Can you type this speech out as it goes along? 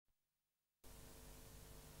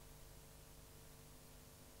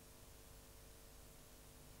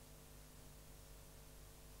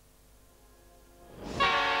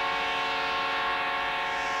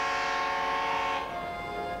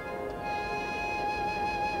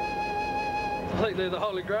I think they're the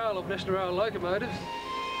holy grail of National Rail locomotives.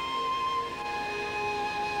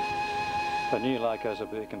 The new locos will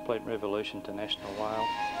be a complete revolution to National Rail.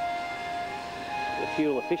 The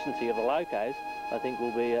fuel efficiency of the locos, I think,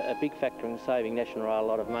 will be a big factor in saving National Rail a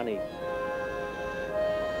lot of money.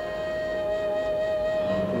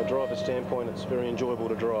 From a driver's standpoint, it's very enjoyable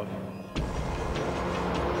to drive.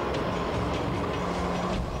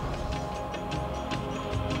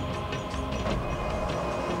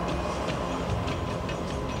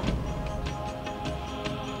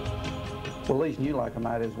 Well, these new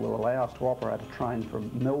locomotives will allow us to operate a train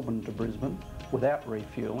from Melbourne to Brisbane without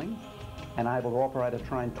refuelling and able to operate a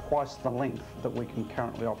train twice the length that we can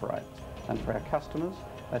currently operate. And for our customers,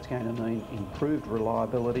 that's going to mean improved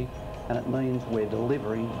reliability, and it means we're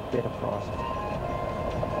delivering better prices.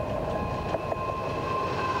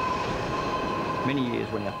 Many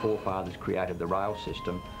years when our forefathers created the rail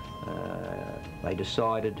system, they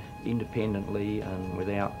decided independently and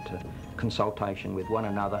without consultation with one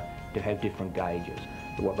another to have different gauges.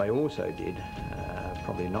 But what they also did,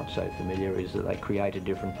 probably not so familiar, is that they created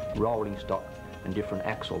different rolling stock and different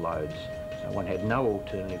axle loads. So one had no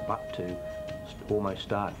alternative but to almost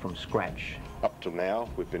start from scratch. Up till now,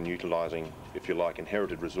 we've been utilising, if you like,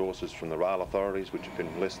 inherited resources from the rail authorities, which have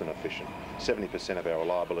been less than efficient. 70% of our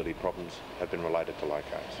reliability problems have been related to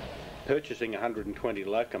locos. Purchasing 120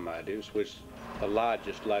 locomotives was the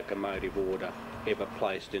largest locomotive order ever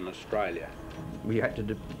placed in Australia. We had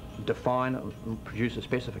to define and produce a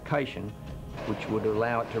specification which would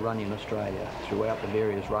allow it to run in Australia throughout the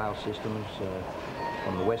various rail systems,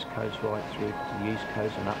 from the west coast right through to the east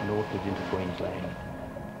coast and up northwards into Queensland.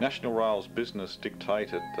 National Rail's business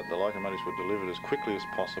dictated that the locomotives were delivered as quickly as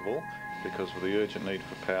possible because of the urgent need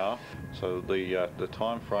for power. So the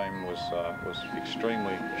time frame was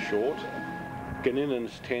extremely short.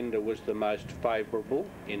 Ganninan's tender was the most favourable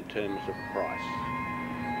in terms of price.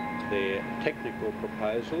 Their technical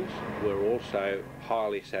proposals were also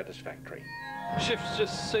highly satisfactory. Shifts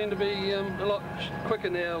just seem to be a lot quicker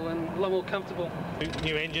now and a lot more comfortable.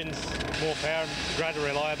 New engines, more power and greater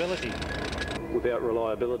reliability. Without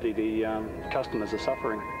reliability, the customers are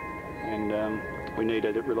suffering, and we need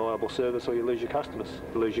a reliable service or you lose your customers.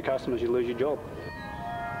 If you lose your customers, you lose your job.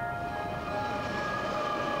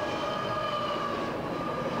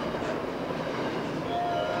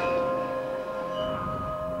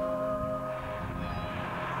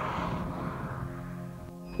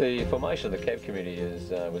 The formation of the cab committee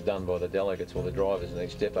was done by the delegates or the drivers in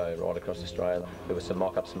each depot right across Australia. There were some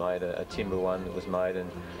mock-ups made, a timber one that was made, and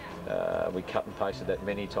we cut and pasted that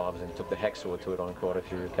many times and took the hacksaw to it on quite a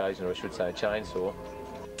few occasions, or I should say a chainsaw,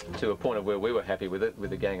 to a point of where we were happy with it,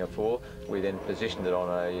 with a gang of 4. We then positioned it on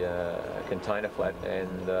a container flat,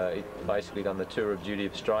 and it basically done the tour of duty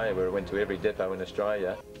of Australia, where it went to every depot in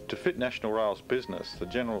Australia. To fit National Rail's business,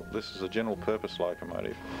 this is a general purpose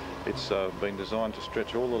locomotive. It's been designed to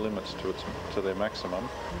stretch all the limits to their maximum.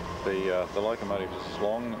 The locomotive is as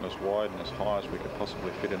long and as wide and as high as we could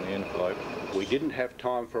possibly fit in the envelope. We didn't have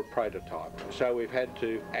time for a prototype, so we've had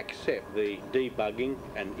to accept the debugging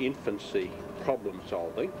and infancy problem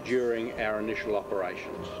solving during our initial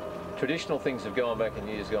operations. Traditional things have gone back in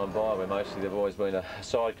years gone by, where mostly they've always been a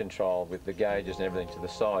side control with the gauges and everything to the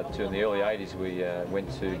side. In the early 80s we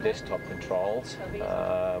went to desktop controls,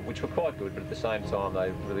 which were quite good, but at the same time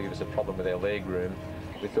they really gave us a problem with our leg room.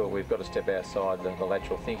 We thought we've got to step outside the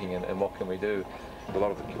lateral thinking and what can we do? A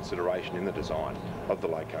lot of the consideration in the design of the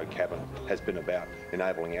loco cabin has been about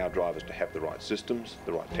enabling our drivers to have the right systems,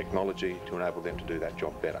 the right technology to enable them to do that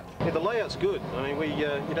job better. Yeah, the layout's good. I mean, you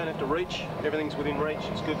don't have to reach. Everything's within reach.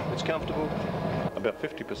 It's good. It's comfortable. About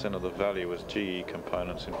 50% of the value is GE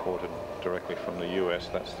components imported directly from the US.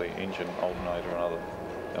 That's the engine, alternator and other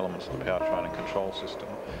elements of the powertrain and control system.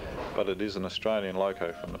 But it is an Australian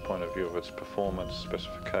loco from the point of view of its performance,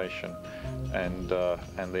 specification and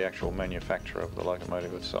the actual manufacture of the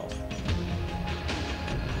locomotive itself.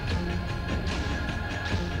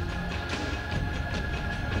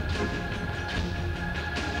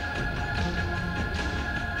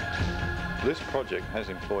 This project has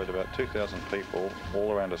employed about 2,000 people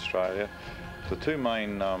all around Australia. The two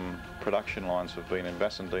main production lines have been in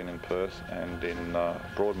Bassendean in Perth and in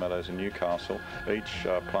Broadmeadows in Newcastle, each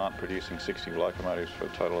plant producing 60 locomotives for a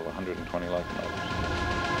total of 120 locomotives.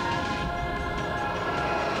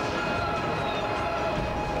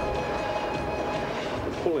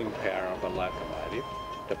 The pulling power of a locomotive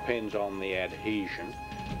depends on the adhesion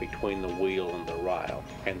between the wheel and the rail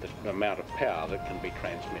and the amount of power that can be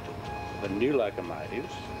transmitted. The new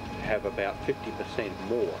locomotives have about 50%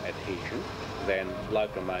 more adhesion than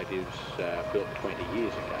locomotives built 20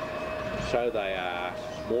 years ago. so they are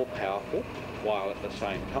more powerful while at the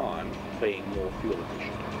same time being more fuel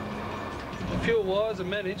efficient. Fuel-wise and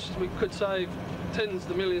managed, we could save tens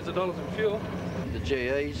of millions of dollars in fuel. The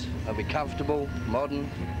GEs will be comfortable, modern,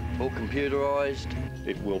 all computerised.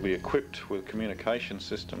 It will be equipped with a communication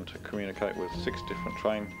system to communicate with 6 different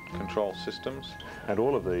train control systems. And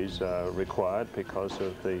all of these are required because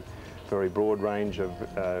of the very broad range of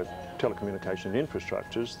telecommunication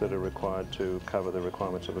infrastructures that are required to cover the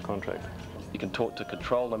requirements of the contract. You can talk to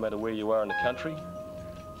control no matter where you are in the country.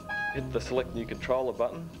 Hit the select new controller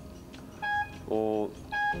button or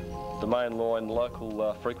the mainline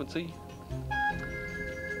local frequency,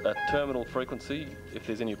 a terminal frequency if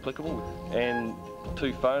there's any applicable, and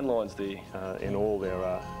 2 phone lines there. In all there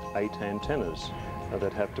are 8 antennas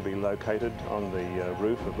that have to be located on the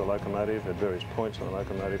roof of the locomotive at various points on the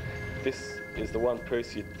locomotive. This is the one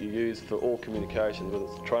piece you use for all communications, whether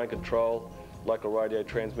it's train control, local radio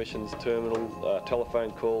transmissions, terminal,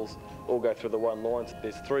 telephone calls, all go through the one line.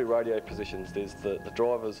 There's 3 radio positions. There's the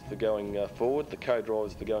drivers for going forward, the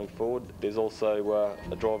co-drivers for going forward. There's also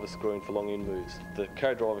a driver screen for long in moves. The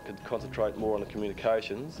co-driver can concentrate more on the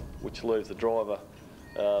communications, which leaves the driver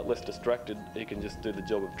less distracted. He can just do the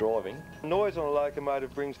job of driving. Noise on a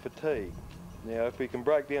locomotive brings fatigue. Now, if we can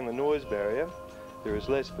break down the noise barrier, there is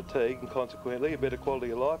less fatigue and consequently a better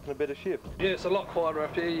quality of life and a better shift. Yeah, it's a lot quieter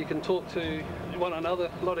up here. You can talk to one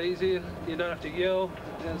another a lot easier. You don't have to yell.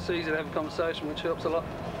 And it's easy to have a conversation, which helps a lot.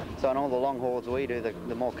 So on all the long hauls we do,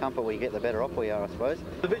 the more comfort we get, the better off we are, I suppose.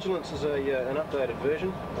 The Vigilance is an updated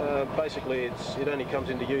version. Basically, it only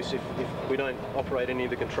comes into use if we don't operate any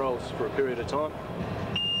of the controls for a period of time.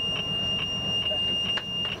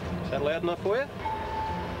 Is that loud enough for you?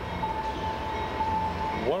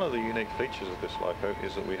 One of the unique features of this loco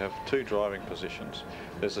is that we have 2 driving positions.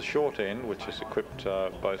 There's a short end which is equipped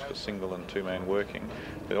both for single and 2-man working.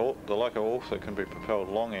 The loco also can be propelled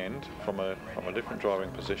long end from a different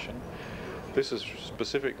driving position. This is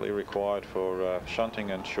specifically required for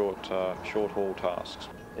shunting and short haul tasks.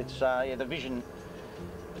 It's the vision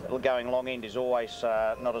going long end is always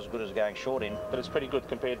not as good as going short end, but it's pretty good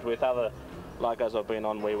compared with other locos I've been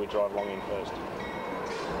on where we drive long end first.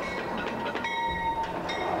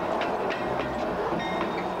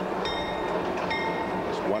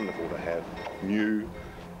 Wonderful to have new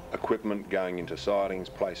equipment going into sidings,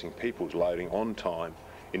 placing people's loading on time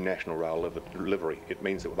in National Rail livery. It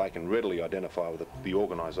means that they can readily identify with the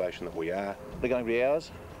organisation that we are. They're going to be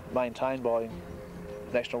ours, maintained by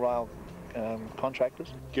National Rail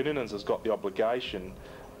contractors. Ginnins has got the obligation,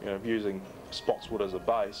 using Spotswood as a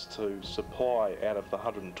base, to supply out of the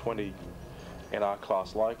 120 NR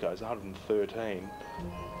class locos, 113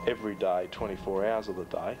 every day, 24 hours of the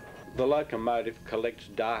day. The locomotive collects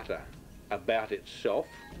data about itself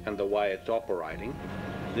and the way it's operating.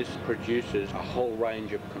 This produces a whole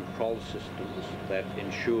range of control systems that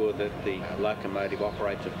ensure that the locomotive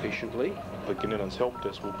operates efficiently. The Ginnins help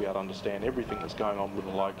desk will be able to understand everything that's going on with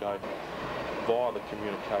the loco via the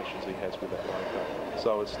communications he has with that loco.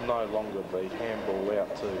 So it's no longer the handball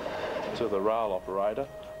out to the rail operator.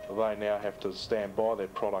 They now have to stand by their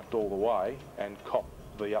product all the way and cop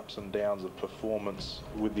the ups and downs of performance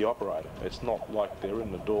with the operator. It's not like they're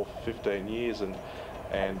in the door for 15 years and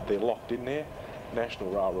they're locked in there.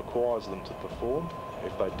 National Rail requires them to perform.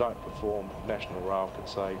 If they don't perform, National Rail can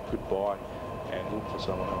say goodbye and look for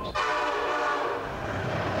someone else.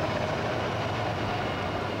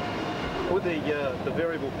 With the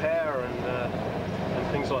variable power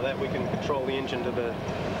and things like that, we can control the engine to the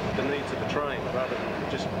needs of the train rather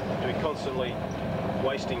than just be constantly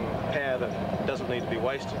wasting power that doesn't need to be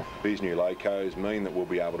wasted. These new locos mean that we'll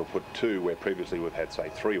be able to put 2 where previously we've had, say,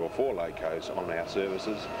 3 or 4 locos on our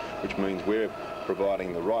services, which means we're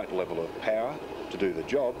providing the right level of power to do the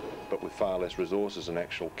job, but with far less resources and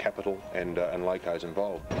actual capital and locos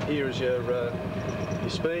involved. Here is your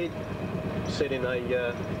speed, set in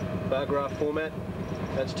a bar graph format.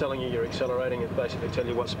 That's telling you you're accelerating and basically tell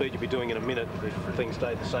you what speed you'll be doing in a minute if things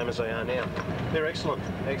stay the same as they are now. They're excellent,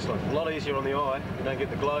 excellent. A lot easier on the eye. You don't get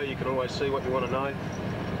the glow, you can always see what you want to know.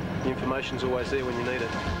 The information's always there when you need it.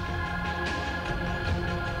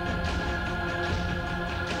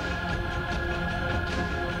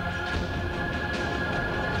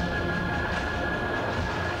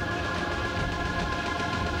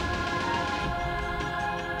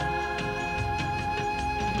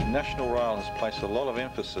 National Rail has placed a lot of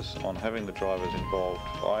emphasis on having the drivers involved.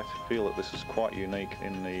 I feel that this is quite unique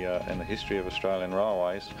in the history of Australian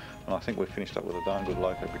railways, and I think we've finished up with a darn good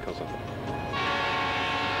loco because of it.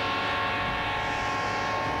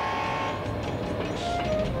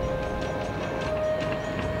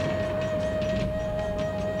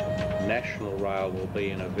 National Rail will be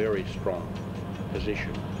in a very strong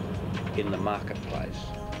position in the marketplace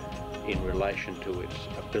in relation to its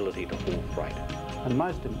ability to haul freight. And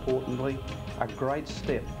most importantly, a great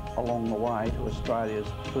step along the way to Australia's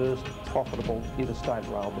first profitable interstate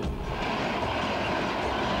rail business.